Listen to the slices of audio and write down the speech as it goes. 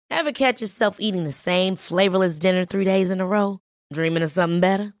Ever catch yourself eating the same flavorless dinner 3 days in a row? Dreaming of something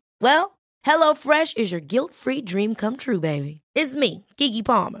better? Well, HelloFresh is your guilt-free dream come true, baby. It's me, Keke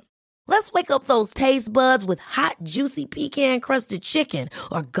Palmer. Let's wake up those taste buds with hot, juicy pecan-crusted chicken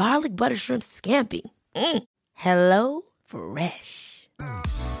or garlic butter shrimp scampi. Hello Fresh.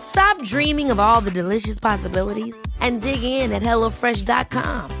 Stop dreaming of all the delicious possibilities and dig in at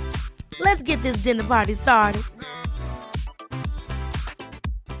HelloFresh.com. Let's get this dinner party started.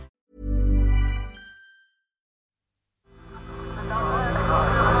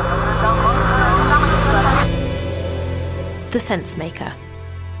 The Sensemaker.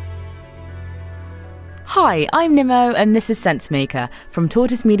 Hi, I'm Nimo and this is Sensemaker from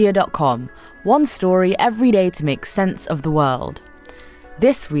tortoisemedia.com. One story every day to make sense of the world.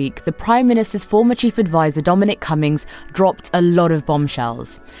 This week, the Prime Minister's former chief advisor Dominic Cummings dropped a lot of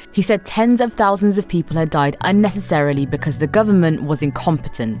bombshells. He said tens of thousands of people had died unnecessarily because the government was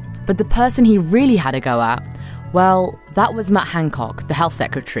incompetent. But the person he really had a go at, well, that was Matt Hancock, the health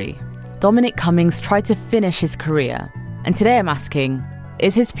secretary. Dominic Cummings tried to finish his career. And today I'm asking,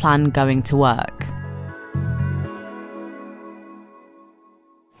 is his plan going to work?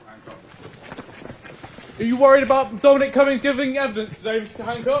 Are you worried about Dominic Cummings giving evidence today, Mr.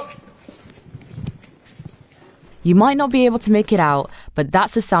 Hancock? You might not be able to make it out, but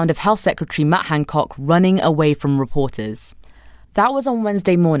that's the sound of Health Secretary Matt Hancock running away from reporters. That was on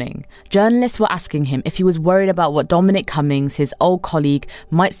Wednesday morning. Journalists were asking him if he was worried about what Dominic Cummings, his old colleague,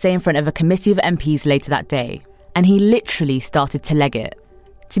 might say in front of a committee of MPs later that day. And he literally started to leg it.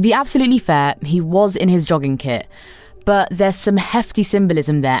 To be absolutely fair, he was in his jogging kit, but there's some hefty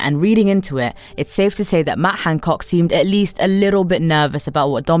symbolism there, and reading into it, it's safe to say that Matt Hancock seemed at least a little bit nervous about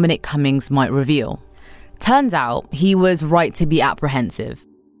what Dominic Cummings might reveal. Turns out, he was right to be apprehensive.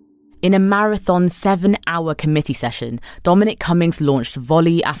 In a marathon 7-hour committee session, Dominic Cummings launched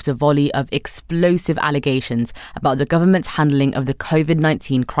volley after volley of explosive allegations about the government's handling of the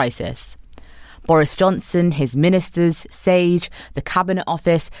COVID-19 crisis. Boris Johnson, his ministers, Sage, the Cabinet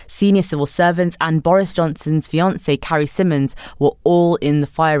Office, senior civil servants and Boris Johnson's fiancée Carrie Symonds were all in the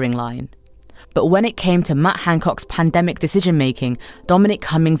firing line. But when it came to Matt Hancock's pandemic decision-making, Dominic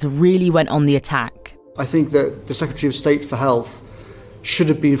Cummings really went on the attack. I think that the Secretary of State for Health should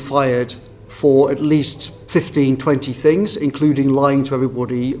have been fired for at least 15, 20 things, including lying to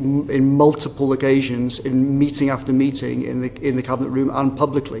everybody in multiple occasions, in meeting after meeting in the Cabinet room and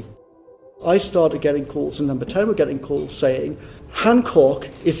publicly. I started getting calls, and Number 10 were getting calls saying Hancock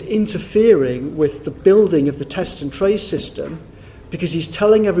is interfering with the building of the test and trace system because he's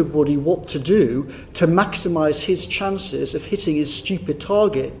telling everybody what to do to maximise his chances of hitting his stupid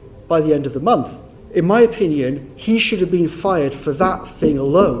target by the end of the month. In my opinion, he should have been fired for that thing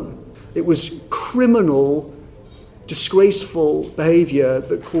alone. It was criminal, disgraceful behaviour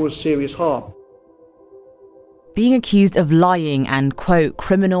that caused serious harm. Being accused of lying and, quote,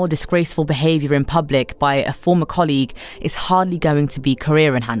 criminal, disgraceful behaviour in public by a former colleague is hardly going to be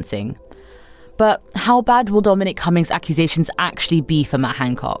career-enhancing. But how bad will Dominic Cummings' accusations actually be for Matt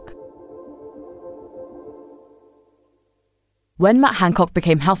Hancock? When Matt Hancock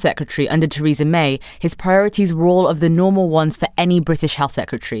became Health Secretary under Theresa May, his priorities were all of the normal ones for any British Health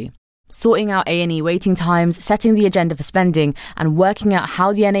Secretary. Sorting out A&E waiting times, setting the agenda for spending, and working out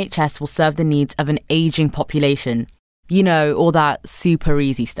how the NHS will serve the needs of an ageing population. You know, all that super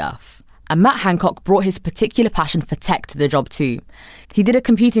easy stuff. And Matt Hancock brought his particular passion for tech to the job too. He did a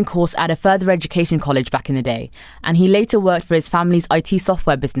computing course at a further education college back in the day, and he later worked for his family's IT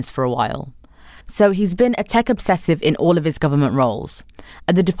software business for a while. So he's been a tech obsessive in all of his government roles.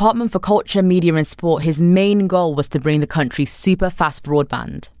 At the Department for Culture, Media and Sport, his main goal was to bring the country super fast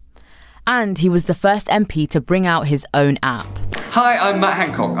broadband. And he was the first MP to bring out his own app. Hi, I'm Matt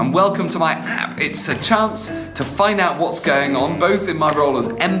Hancock and welcome to my app. It's a chance to find out what's going on, both in my role as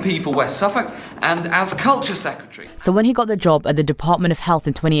MP for West Suffolk and as Culture Secretary. So when he got the job at the Department of Health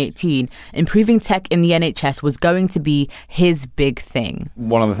in 2018, improving tech in the NHS was going to be his big thing.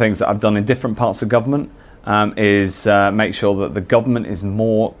 One of the things that I've done in different parts of government is make sure that the government is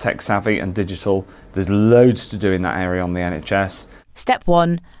more tech savvy and digital. There's loads to do in that area on the NHS. Step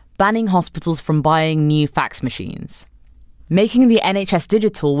 1. Banning hospitals from buying new fax machines. Making the NHS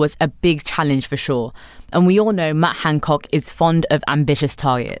digital was a big challenge for sure, and we all know Matt Hancock is fond of ambitious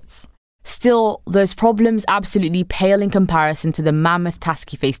targets. Still, those problems absolutely pale in comparison to the mammoth task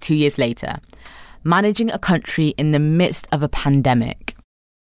he faced 2 years later, managing a country in the midst of a pandemic.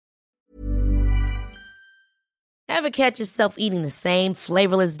 Ever catch yourself eating the same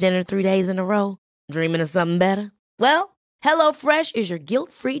flavorless dinner 3 days in a row? Dreaming of something better? Well, HelloFresh is your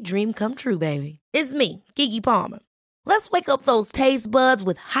guilt-free dream come true, baby. It's me, Keke Palmer. Let's wake up those taste buds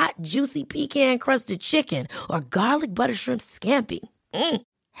with hot, juicy pecan-crusted chicken or garlic butter shrimp scampi.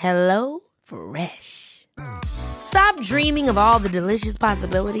 Hello Fresh. Stop dreaming of all the delicious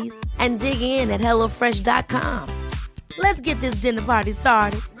possibilities and dig in at HelloFresh.com. Let's get this dinner party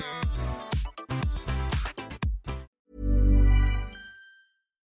started.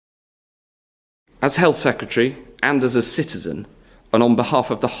 As Health Secretary and as a citizen, and on behalf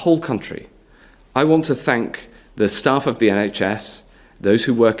of the whole country, I want to thank the staff of the NHS, those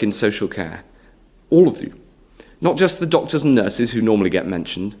who work in social care, all of you, not just the doctors and nurses who normally get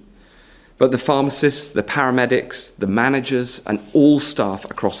mentioned, but the pharmacists, the paramedics, the managers, and all staff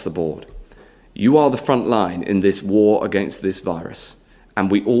across the board. You are the front line in this war against this virus,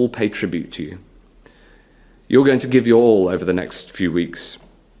 and we all pay tribute to you. You're going to give your all over the next few weeks,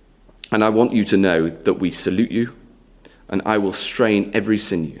 and I want you to know that we salute you, and I will strain every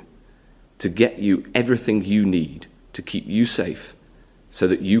sinew to get you everything you need to keep you safe so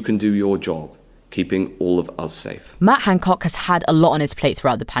that you can do your job, keeping all of us safe. Matt Hancock has had a lot on his plate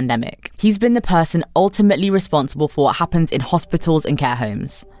throughout the pandemic. He's been the person ultimately responsible for what happens in hospitals and care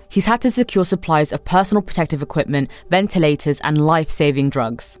homes. He's had to secure supplies of personal protective equipment, ventilators, and life-saving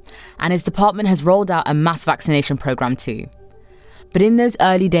drugs. And his department has rolled out a mass vaccination programme too. But in those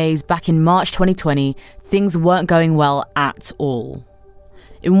early days, back in March 2020, things weren't going well at all.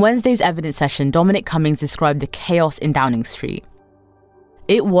 In Wednesday's evidence session, Dominic Cummings described the chaos in Downing Street.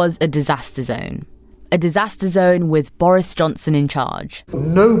 It was a disaster zone. A disaster zone with Boris Johnson in charge.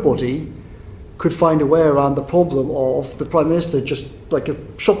 Nobody could find a way around the problem of the Prime Minister just like a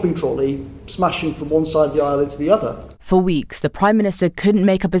shopping trolley smashing from one side of the aisle into the other. For weeks, the Prime Minister couldn't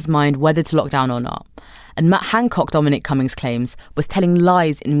make up his mind whether to lock down or not. And Matt Hancock, Dominic Cummings claims, was telling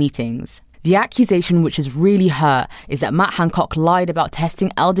lies in meetings. The accusation which has really hurt is that Matt Hancock lied about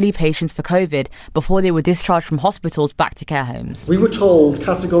testing elderly patients for COVID before they were discharged from hospitals back to care homes. We were told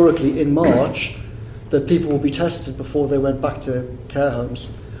categorically in March that people would be tested before they went back to care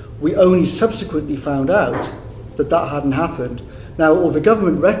homes. We only subsequently found out that that hadn't happened. Now, all the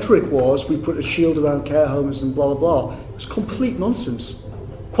government rhetoric was we put a shield around care homes and blah, blah, blah. It was complete nonsense.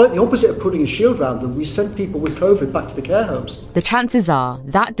 Quite the opposite of putting a shield around them, we sent people with COVID back to the care homes. The chances are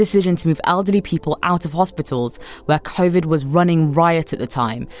that decision to move elderly people out of hospitals where COVID was running riot at the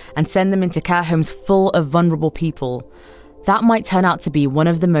time and send them into care homes full of vulnerable people, that might turn out to be one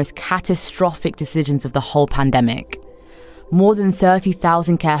of the most catastrophic decisions of the whole pandemic. More than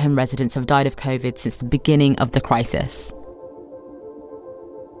 30,000 care home residents have died of COVID since the beginning of the crisis.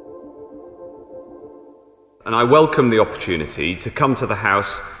 And I welcome the opportunity to come to the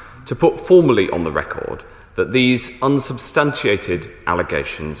House to put formally on the record that these unsubstantiated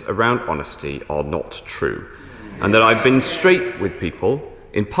allegations around honesty are not true, and that I've been straight with people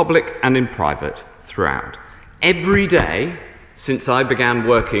in public and in private throughout. Every day since I began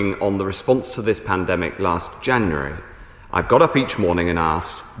working on the response to this pandemic last January, I've got up each morning and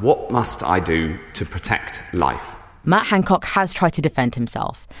asked, what must I do to protect life? Matt Hancock has tried to defend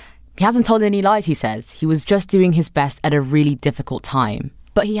himself. He hasn't told any lies, he says. He was just doing his best at a really difficult time.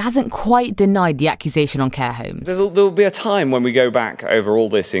 But he hasn't quite denied the accusation on care homes. There'll be a time when we go back over all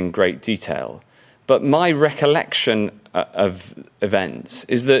this in great detail. But my recollection of events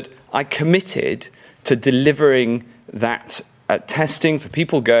is that I committed to delivering that testing for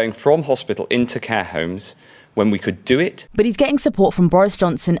people going from hospital into care homes when we could do it. But he's getting support from Boris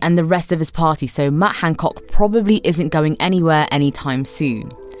Johnson and the rest of his party, so Matt Hancock probably isn't going anywhere anytime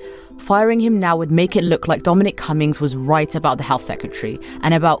soon. Firing him now would make it look like Dominic Cummings was right about the Health Secretary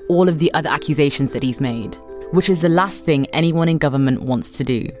and about all of the other accusations that he's made, which is the last thing anyone in government wants to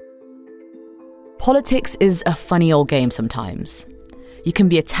do. Politics is a funny old game sometimes. You can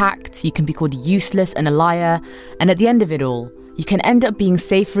be attacked, you can be called useless and a liar, and at the end of it all, you can end up being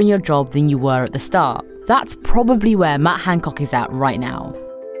safer in your job than you were at the start. That's probably where Matt Hancock is at right now.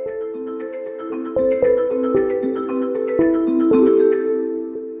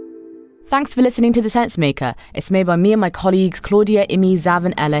 Thanks for listening to The Sense Maker. It's made by me and my colleagues Claudia, Imi, Zav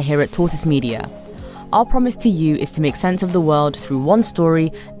and Ella here at Tortoise Media. Our promise to you is to make sense of the world through one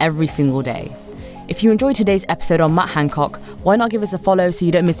story every single day. If you enjoyed today's episode on Matt Hancock, why not give us a follow so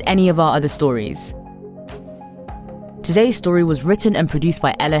you don't miss any of our other stories? Today's story was written and produced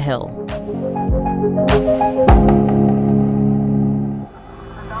by Ella Hill.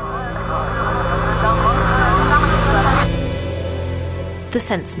 The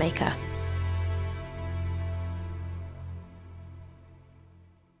Sense Maker.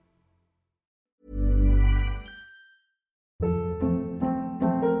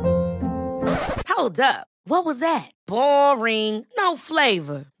 Hold up. What was that? Boring. No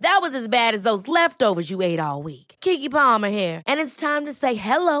flavor. That was as bad as those leftovers you ate all week. Keke Palmer here, and it's time to say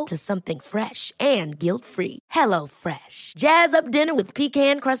hello to something fresh and guilt-free. Hello Fresh. Jazz up dinner with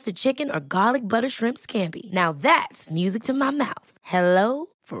pecan-crusted chicken or garlic butter shrimp scampi. Now that's music to my mouth. Hello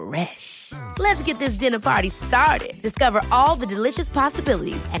Fresh. Let's get this dinner party started. Discover all the delicious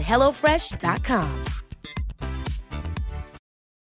possibilities at HelloFresh.com.